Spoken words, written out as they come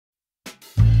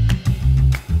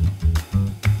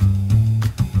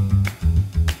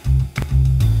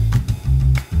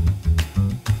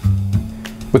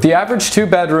With the average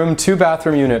 2-bedroom,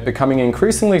 2-bathroom unit becoming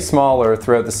increasingly smaller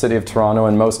throughout the City of Toronto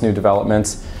and most new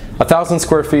developments, 1,000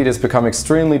 square feet has become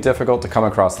extremely difficult to come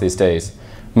across these days.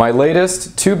 My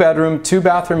latest 2-bedroom,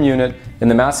 2-bathroom unit in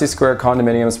the Massey Square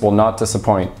Condominiums will not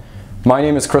disappoint. My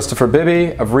name is Christopher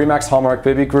Bibby of Remax Hallmark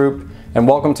Bibby Group, and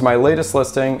welcome to my latest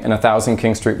listing in 1,000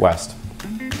 King Street West.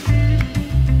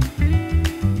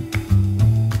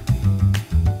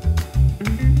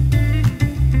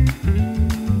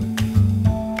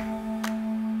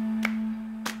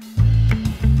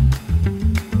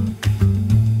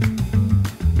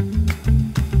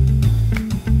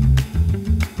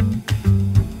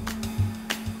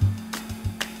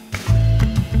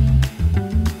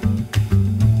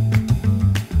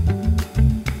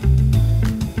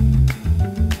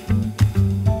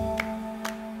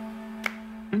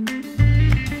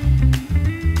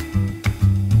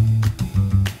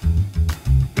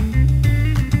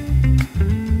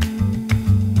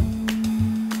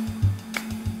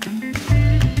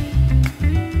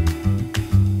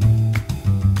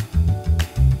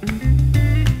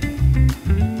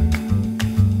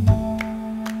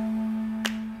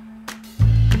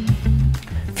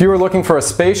 If you are looking for a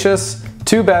spacious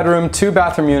 2-bedroom,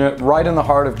 2-bathroom unit right in the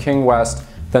heart of King West,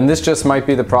 then this just might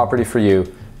be the property for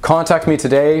you. Contact me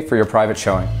today for your private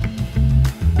showing.